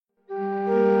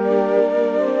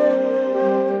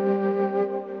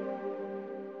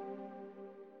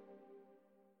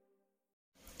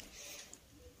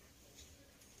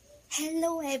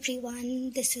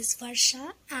everyone, this is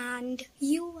Varsha, and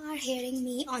you are hearing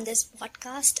me on this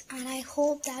podcast, and I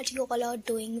hope that you all are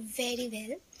doing very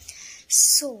well.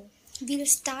 So, we'll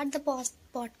start the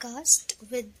podcast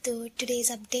with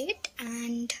today's update,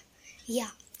 and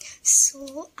yeah.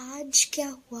 So आज क्या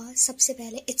हुआ सबसे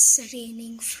पहले it's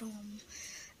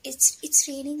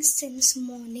raining since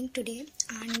morning today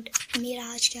and मेरा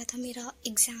आज क्या था मेरा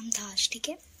एग्ज़ाम था आज ठीक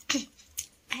है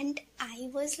एंड आई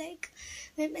वॉज लाइक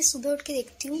मैं सुबह उठ के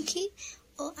देखती हूँ कि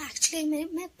एक्चुअली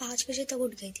मैं 5 बजे तक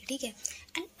उठ गई थी ठीक है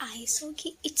एंड आई सो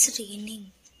कि it's raining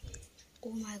oh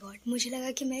my God मुझे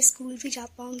लगा कि मैं स्कूल भी जा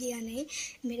पाऊँगी या नहीं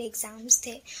मेरे एग्ज़ाम्स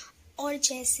थे और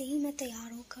जैसे ही मैं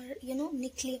तैयार होकर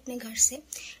निकली अपने घर से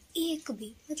एक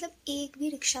भी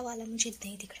रिक्शा वाला मुझे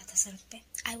नहीं दिख रहा था सड़क पे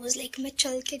आई वॉज लाइक मैं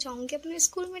चल के जाऊँगी अपने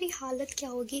स्कूल मेरी हालत क्या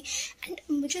होगी एंड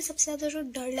मुझे सबसे ज़्यादा जो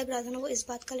डर लग रहा था ना वो इस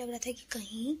बात का लग रहा था कि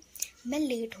कहीं मैं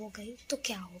लेट हो गई तो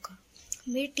क्या होगा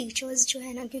मेरे टीचर्स जो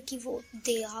है ना क्योंकि वो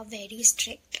दे आर वेरी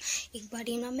स्ट्रिक्ट एक बार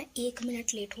मैं 1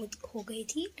 मिनट लेट हो गई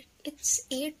थी इट्स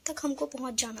 8 तक हमको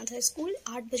पहुंच जाना था स्कूल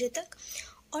 8 बजे तक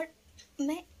और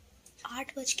मैं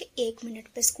 8:01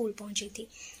 पे स्कूल पहुंची थी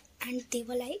एंड दे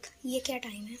वर लाइक ये क्या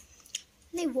टाइम है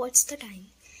नहीं व्हाट्स द टाइम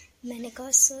मैंने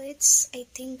कहा sir it's I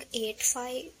think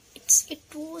 8:05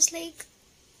 it was like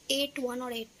 8:01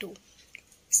 और 8:02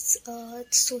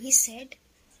 सो he said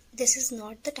this is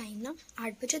not the time ना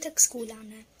 8 बजे तक स्कूल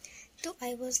आना है तो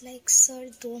I was like sir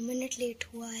 2 minute late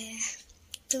हुआ है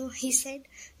तो ही सेड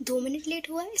 2 मिनट लेट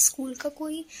हुआ है स्कूल का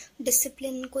कोई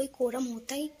डिसिप्लिन कोई कोरम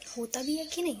होता भी है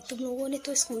कि नहीं तुम लोगों ने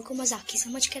तो स्कूल को मजाक ही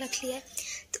समझ के रख लिया है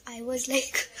तो आई वॉज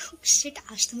लाइक शिट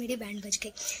आज तो मेरी बैंड बज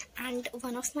गई and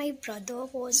one of my brother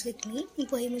was with me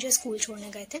वही मुझे स्कूल छोड़ने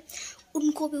गए थे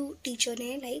उनको भी टीचर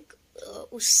ने लाइक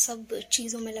उस सब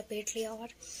चीज़ों में लपेट लिया और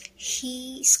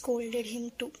ही scolded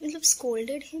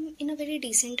him in a very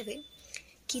decent वे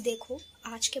कि देखो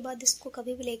आज के बाद इसको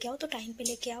कभी भी लेके आओ तो टाइम पे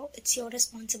लेके आओ इट्स योर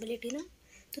रिस्पॉन्सिबिलिटी ना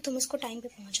तो तुम इसको टाइम पे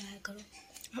पहुंचाया करो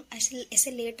हम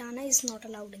ऐसे लेट आना is not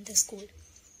allowed in the school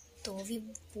तो we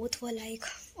both were like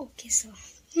okay sir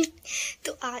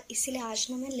तो इसीलिए आज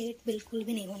मैं लेट बिल्कुल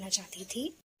भी नहीं होना चाहती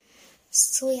थी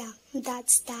सो या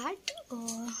दैट्स दैट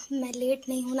मैं लेट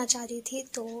नहीं होना चाहती थी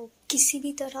तो किसी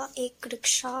भी तरह एक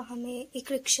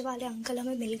रिक्शे वाले अंकल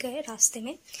हमें मिल गए रास्ते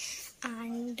में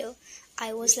एंड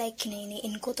आई वॉज लाइक कि नहीं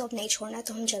इनको तो अब नहीं छोड़ना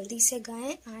तो हम जल्दी से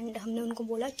गए एंड हमने उनको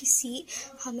बोला कि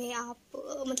हमें आप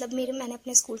मैंने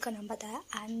अपने स्कूल का नाम बताया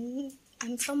आई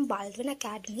एम फ्रॉम बालविन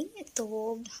अकेडमी तो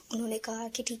उन्होंने कहा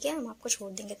कि ठीक है हम आपको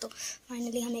छोड़ देंगे तो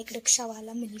फाइनली हमें एक रिक्शा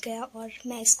वाला मिल गया और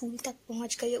मैं स्कूल तक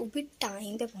पहुंच गई वो भी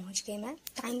टाइम पे पहुंच गई मैं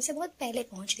टाइम से बहुत पहले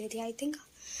पहुंच गई थी आई थिंक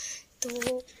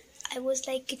तो आई वॉज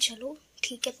लाइक कि चलो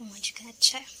ठीक है पहुंच गए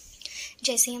अच्छा है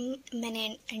जैसे मैंने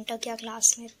एंटर किया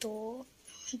क्लास में तो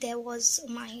there was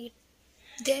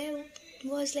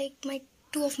like my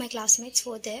 2 of my classmates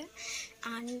were there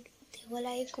and they were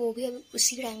like वो भी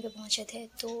उसी टाइम पे पहुंचे थे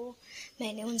तो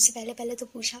मैंने उनसे पहले तो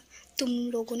पूछा तुम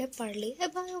लोगों ने पढ़ लिया है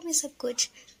बायो में सब कुछ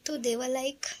तो they were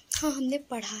like हाँ हमने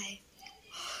पढ़ा है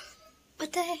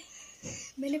पता है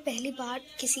मैंने पहली बार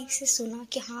किसी से सुना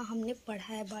कि हाँ हमने पढ़ा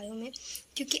है बायो में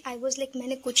क्योंकि आई वॉज लाइक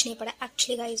मैंने कुछ नहीं पढ़ा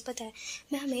एक्चुअली गाइस पता है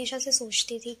मैं हमेशा से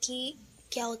सोचती थी कि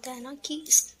क्या होता है ना कि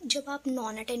जब आप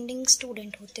नॉन अटेंडिंग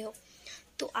स्टूडेंट होते हो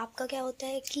तो आपका क्या होता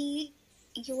है कि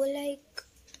यू लाइक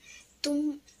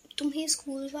तुम्हें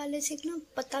स्कूल वाले से ना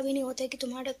पता भी नहीं होता है कि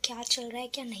तुम्हारा क्या चल रहा है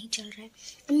क्या नहीं चल रहा है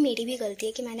मेरी भी गलती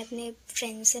है कि मैंने अपने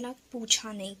फ्रेंड से ना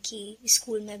पूछा नहीं कि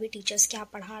स्कूल में भी टीचर्स क्या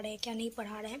पढ़ा रहे हैं क्या नहीं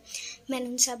पढ़ा रहे हैं मैंने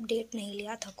उनसे अपडेट नहीं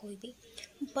लिया था कोई भी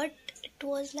बट इट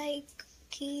वाज लाइक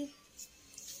कि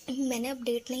मैंने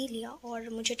अपडेट नहीं लिया और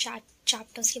मुझे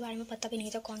चैप्टर्स के बारे में पता भी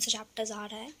नहीं था कौन सा चैप्टर्स आ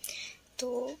रहा है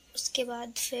तो उसके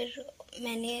बाद फिर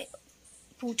मैंने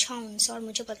पूछा उनसे और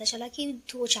मुझे पता चला कि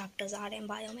 2 चैप्टर्स आ रहे हैं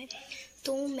बायो में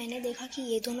तो मैंने देखा कि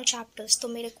ये दोनों चैप्टर्स तो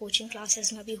मेरे कोचिंग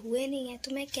क्लासेस में अभी हुए नहीं हैं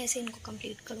तो मैं कैसे इनको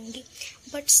कंप्लीट करूँगी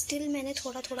बट स्टिल मैंने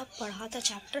थोड़ा पढ़ा था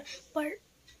चैप्टर पर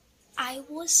I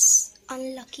was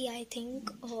unlucky I think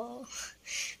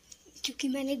क्योंकि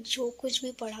मैंने जो कुछ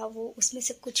भी पढ़ा वो उसमें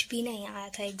से कुछ भी नहीं आया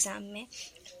था एग्ज़ाम में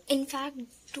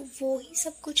इनफैक्ट वो ही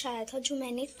सब कुछ आया था जो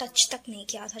मैंने टच तक नहीं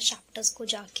किया था चैप्टर्स को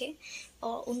जाके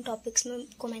और उन टॉपिक्स में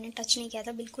को मैंने टच नहीं किया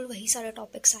था बिल्कुल वही सारे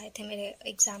टॉपिक्स आए थे मेरे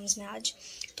एग्ज़ाम्स में आज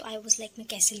तो आई वाज लाइक मैं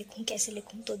कैसे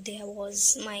लिखूं तो देयर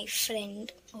वाज माय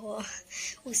फ्रेंड और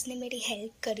उसने मेरी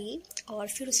हेल्प करी और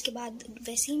फिर उसके बाद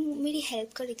वैसे ही मेरी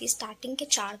हेल्प करी थी स्टार्टिंग के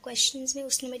 4 क्वेश्चंस में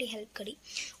उसने मेरी हेल्प करी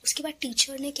उसके बाद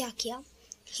टीचर ने क्या किया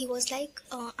ही वॉज लाइक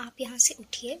आप यहाँ से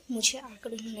उठिए मुझे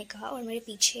आकर उन्होंने कहा और मेरे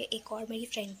पीछे एक और मेरी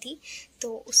फ्रेंड थी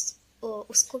तो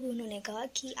उसको भी उन्होंने कहा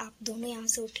कि आप दोनों यहाँ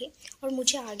से उठिए और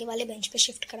मुझे आगे वाले बेंच पे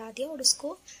शिफ्ट करा दिया और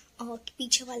उसको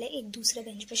पीछे वाले एक दूसरे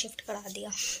बेंच पे शिफ्ट करा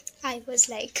दिया। I was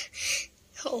like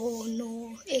oh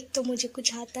no, एक तो मुझे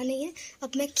कुछ आता नहीं है,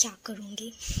 अब मैं क्या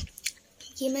करूँगी,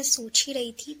 ये मैं सोच ही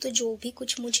रही थी। तो जो भी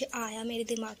कुछ मुझे आया मेरे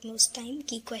दिमाग में उस टाइम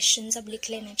कि क्वेश्चंस अब लिख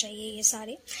लेने चाहिए ये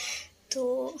सारे,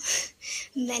 तो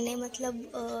मैंने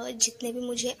मतलब जितने भी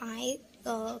मुझे आए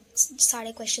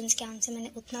सारे क्वेश्चंस के आंसर मैंने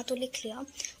उतना तो लिख लिया।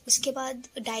 उसके बाद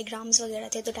डायग्राम्स वगैरह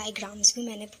थे तो डायग्राम्स भी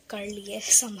मैंने कर लिए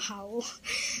समहाउ।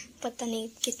 पता नहीं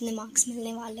कितने मार्क्स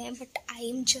मिलने वाले हैं, but I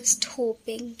am just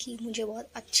hopping कि मुझे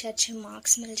बहुत अच्छे अच्छे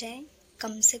मार्क्स मिल जाए,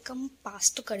 कम से कम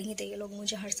पास तो कर ही दे ये लोग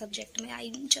मुझे हर सब्जेक्ट में। आई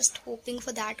am just hoping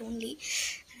for that only,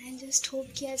 I just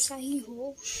hope कि ऐसा ही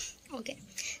हो। ओके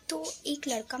तो एक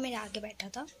लड़का मेरे आगे बैठा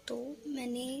था, तो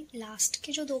मैंने लास्ट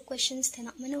के जो 2 क्वेश्चंस थे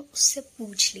ना, मैंने उससे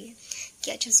पूछ लिए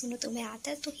कि अच्छा सुनो तुम्हें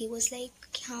आता है, तो ही वाज लाइक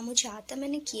कि हाँ मुझे आता है,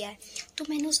 मैंने किया है। तो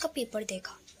मैंने उसका पेपर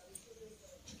देखा,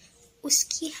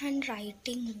 उसकी hand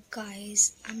writing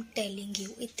guys I am telling you,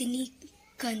 इतनी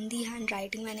गंदी हैंड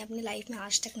राइटिंग मैंने अपनी लाइफ में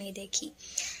आज तक नहीं देखी।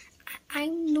 आई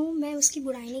नो मैं उसकी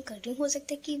बुराई नहीं कर रही हूँ, हो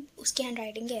सकता है कि उसकी हैंड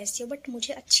राइटिंग ऐसी हो, बट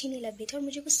मुझे अच्छी नहीं लग रही थी और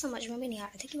मुझे कुछ समझ में भी नहीं आ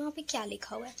रहा था कि वहाँ पे क्या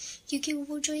लिखा हुआ है, क्योंकि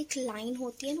वो जो एक लाइन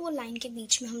होती है ना, वो लाइन के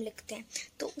बीच में हम लिखते हैं,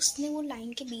 तो उसने वो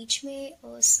लाइन के बीच में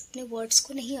अपने वर्ड्स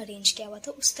को नहीं अरेंज किया हुआ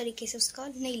था उस तरीके से, उसका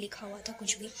नहीं लिखा हुआ था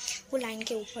कुछ भी, वो लाइन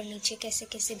के ऊपर नीचे कैसे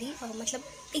कैसे भी मतलब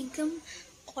एकदम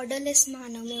ऑर्डरलेस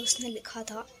मैनर में उसने लिखा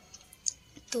था।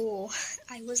 तो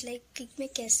आई वॉज लाइक कि मैं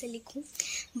कैसे लिखूं,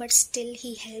 but still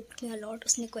he help me a lot.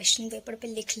 उसने क्वेश्चन पेपर पे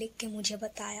लिख लिख के मुझे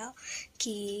बताया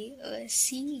कि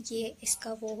सी ये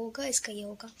इसका वो होगा, इसका ये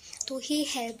होगा। तो ही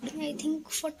help me I think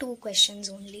for 2 questions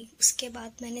only. उसके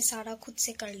बाद मैंने सारा खुद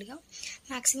से कर लिया,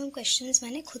 मैक्सिमम क्वेश्चंस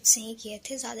मैंने खुद से ही किए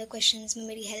थे, ज़्यादा क्वेश्चंस में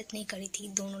मेरी हेल्प नहीं करी थी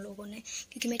दोनों लोगों ने,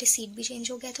 क्योंकि मेरी सीट भी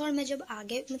चेंज हो गया था और मैं जब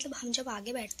आगे मतलब हम जब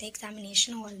आगे बैठते हैं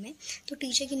एग्जामिनेशन हॉल में, तो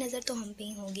टीचर की नज़र तो हम पे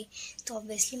ही होगी, तो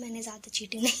ऑब्वियसली मैंने ज़्यादा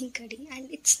चीटिंग नहीं करी।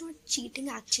 And it's not cheating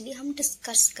actually, हम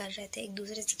डिस्कस कर रहे थे एक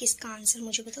दूसरे से कि इसका आंसर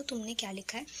मुझे बताओ तुमने क्या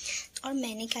लिखा है और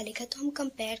मैंने क्या लिखा है, तो हम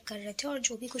कंपेयर कर रहे थे और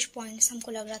जो भी कुछ पॉइंट्स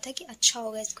हमको लग रहा था कि अच्छा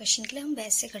होगा इस क्वेश्चन के लिए, हम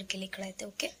वैसे करके लिख रहे थे।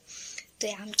 ओके तो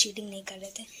या हम चीटिंग नहीं कर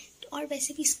रहे थे। और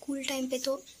वैसे भी स्कूल टाइम पे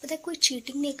तो पता है कोई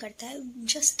चीटिंग नहीं करता है,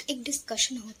 जस्ट एक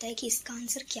डिस्कशन होता है कि इसका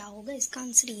आंसर क्या होगा, इसका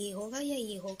आंसर ये होगा या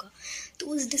ये होगा। तो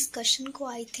उस डिस्कशन को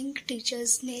आई थिंक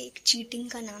टीचर्स ने एक चीटिंग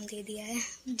का नाम दे दिया है,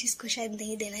 जिसको शायद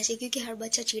नहीं देना चाहिए, क्योंकि हर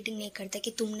बच्चा चीटिंग नहीं करता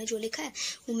कि तुमने जो लिखा है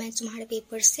वो मैं तुम्हारे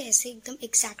पेपर से ऐसे एकदम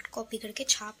एग्जैक्ट कॉपी करके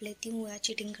छाप लेती हूँ या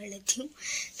चीटिंग कर लेती हूँ।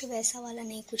 तो वैसा वाला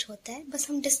नहीं कुछ होता है, बस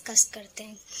हम डिस्कस करते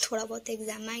हैं थोड़ा बहुत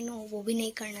एग्जाम। आई नो वो भी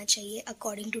नहीं करना चाहिए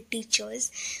अकॉर्डिंग टू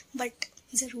टीचर्स, बट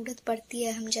ज़रूरत पड़ती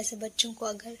है हम जैसे बच्चों को,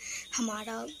 अगर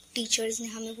हमारा टीचर्स ने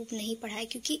हमें वो नहीं पढ़ाया,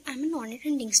 क्योंकि I am non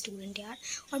attending student यार,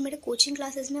 और मेरे कोचिंग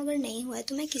क्लासेस में अगर नहीं हुआ है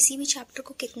तो मैं किसी भी चैप्टर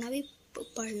को कितना भी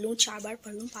पढ़ लूँ, 4 बार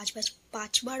पढ़ लूँ,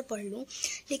 5 बार पढ़ लूँ,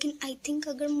 लेकिन आई थिंक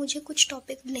अगर मुझे कुछ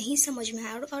टॉपिक नहीं समझ में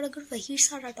आया और अगर वही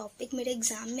सारा टॉपिक मेरे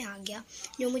एग्ज़ाम में आ गया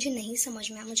जो मुझे नहीं समझ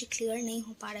में आया, मुझे क्लियर नहीं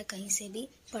हो पा रहा कहीं से भी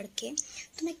पढ़ के,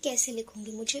 तो मैं कैसे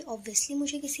लिखूँगी। मुझे ऑब्वियसली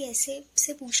मुझे किसी ऐसे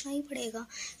से पूछना ही पड़ेगा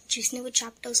जिसने वो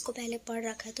चैप्टर उसको पहले पढ़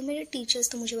रखा है। तो मेरे टीचर्स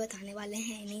तो मुझे बताने वाले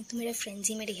हैं नहीं, तो मेरे फ्रेंड्स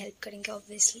ही मेरी हेल्प करेंगे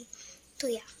ऑब्वियसली। तो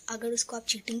या अगर उसको आप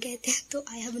चीटिंग कहते हैं तो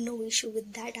I have no issue with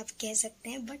that, आप कह सकते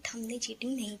हैं, बट हमने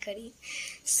चीटिंग नहीं करी।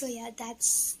 सो या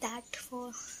दैट्स दैट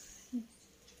फॉर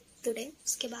टुडे।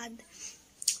 उसके बाद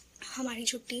हमारी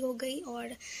छुट्टी हो गई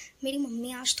और मेरी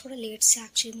मम्मी आज थोड़ा लेट से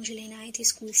एक्चुअली मुझे लेने आई थी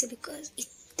स्कूल से, because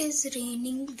it is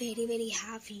raining very very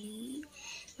heavily,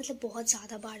 मतलब बहुत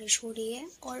ज़्यादा बारिश हो रही है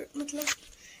और मतलब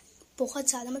बहुत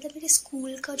ज़्यादा, मतलब मेरे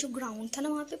स्कूल का जो ग्राउंड था ना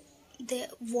वहाँ पे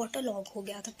वाटर लॉग हो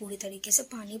गया था, पूरी तरीके से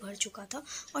पानी भर चुका था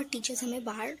और टीचर्स हमें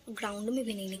बाहर ग्राउंड में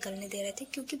भी नहीं निकलने दे रहे थे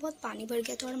क्योंकि बहुत पानी भर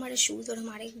गया था और हमारे शूज़ और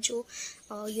हमारे जो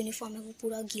यूनिफॉर्म है वो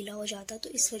पूरा गीला हो जाता। तो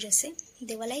इस वजह से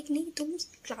दे वर लाइक नहीं तुम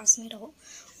क्लास में रहो।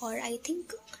 और आई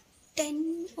थिंक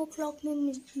 10 o'clock में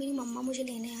मेरी मम्मा मुझे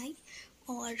लेने आई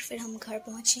और फिर हम घर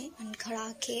पहुँचे एंड घर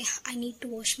आके I need to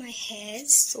wash my hair.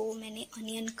 So मैंने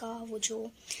अनियन का वो जो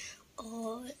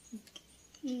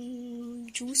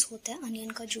जूस होता है, अनियन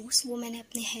का जूस, वो मैंने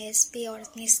अपने हेयर्स पे और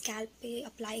अपने स्कैल्प पे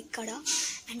अप्लाई करा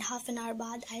एंड हाफ एन आवर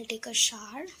बाद I take a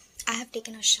shower. I have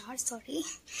taken a shower, sorry,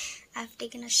 I have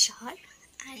taken a shower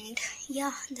and yeah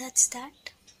that's that.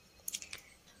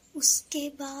 उसके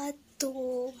बाद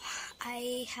तो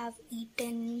आई हैव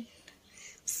ईटन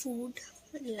फूड,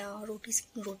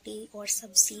 रोटी और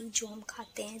सब्ज़ी जो हम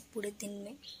खाते हैं पूरे दिन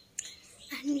में।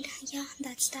 And yeah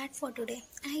that's that for today.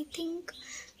 I think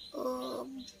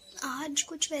आज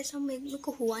कुछ वैसा मेरे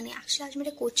को हुआ नहीं। एक्चुअली आज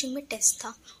मेरे कोचिंग में टेस्ट था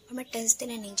और मैं टेस्ट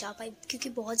देने नहीं जा पाई क्योंकि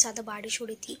बहुत ज़्यादा बारिश हो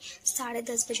रही थी।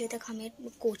 10:30 बजे तक हमें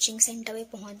कोचिंग सेंटर पे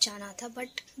पहुंच जाना था,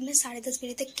 बट मैं 10:30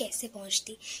 बजे तक कैसे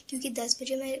पहुंचती, क्योंकि 10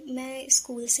 बजे मैं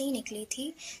स्कूल से ही निकली थी,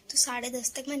 तो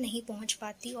 10:30 तक मैं नहीं पहुंच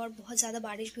पाती और बहुत ज़्यादा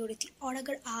बारिश भी हो रही थी। और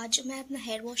अगर आज मैं अपना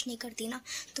हेयर वॉश नहीं करती ना,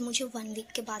 तो मुझे 1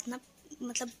 वीक के बाद ना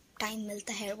मतलब टाइम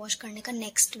मिलता है हेयर वॉश करने का,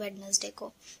 नेक्स्ट वेडनेसडे को,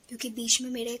 क्योंकि बीच में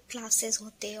मेरे क्लासेस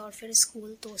होते हैं और फिर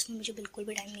स्कूल, तो उसमें मुझे बिल्कुल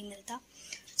भी टाइम नहीं मिलता।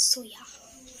 सो या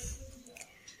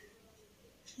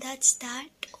दैट्स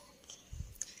दैट।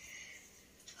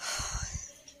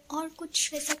 और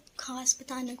कुछ वैसा खास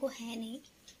बताने को है नहीं।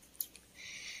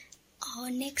 और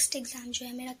नेक्स्ट एग्ज़ाम जो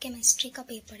है मेरा केमिस्ट्री का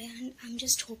पेपर है, and I am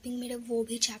just hoping मेरे वो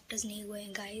भी चैप्टर्स नहीं हुए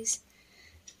हैं गाइस।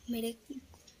 मेरे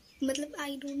मतलब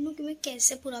आई डोंट नो कि मैं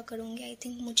कैसे पूरा करूँगी। आई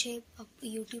थिंक मुझे अब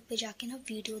यूट्यूब पे जाके ना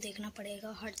वीडियो देखना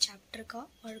पड़ेगा हर चैप्टर का,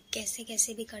 और कैसे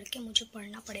कैसे भी करके मुझे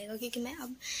पढ़ना पड़ेगा, क्योंकि मैं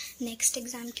अब नेक्स्ट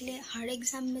एग्ज़ाम के लिए, हर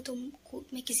एग्ज़ाम में तो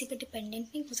मैं किसी पे डिपेंडेंट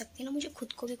नहीं हो सकती ना, मुझे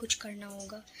खुद को भी कुछ करना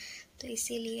होगा। तो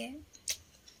इसीलिए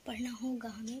पढ़ना होगा,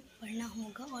 हमें पढ़ना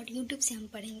होगा, और यूट्यूब से हम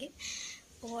पढ़ेंगे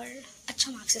और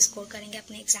अच्छा मार्क्स स्कोर करेंगे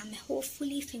अपने एग्ज़ाम में,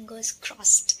 hopefully, fingers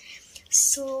crossed.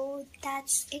 So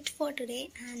that's it for today,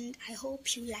 and I hope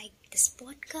you liked this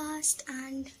podcast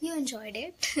and you enjoyed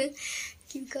it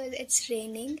because it's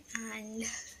raining and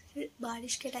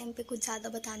बारिश के टाइम पे कुछ ज़्यादा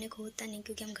बताने को होता नहीं,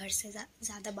 क्योंकि हम घर से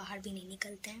ज़्यादा बाहर भी नहीं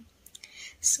निकलते हैं।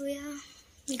 सो या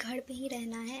घर पे ही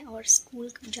रहना है और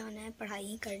स्कूल जाना है, पढ़ाई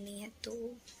ही करनी है, तो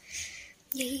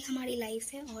यही हमारी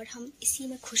लाइफ है और हम इसी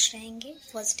में खुश रहेंगे,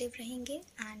 पॉजिटिव रहेंगे।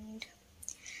 And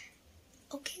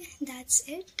okay, that's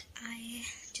it. I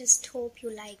just hope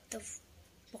you like the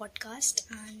podcast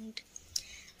and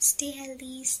stay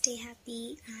healthy, stay happy,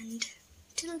 and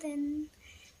till then,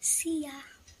 see ya.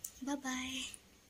 Bye bye.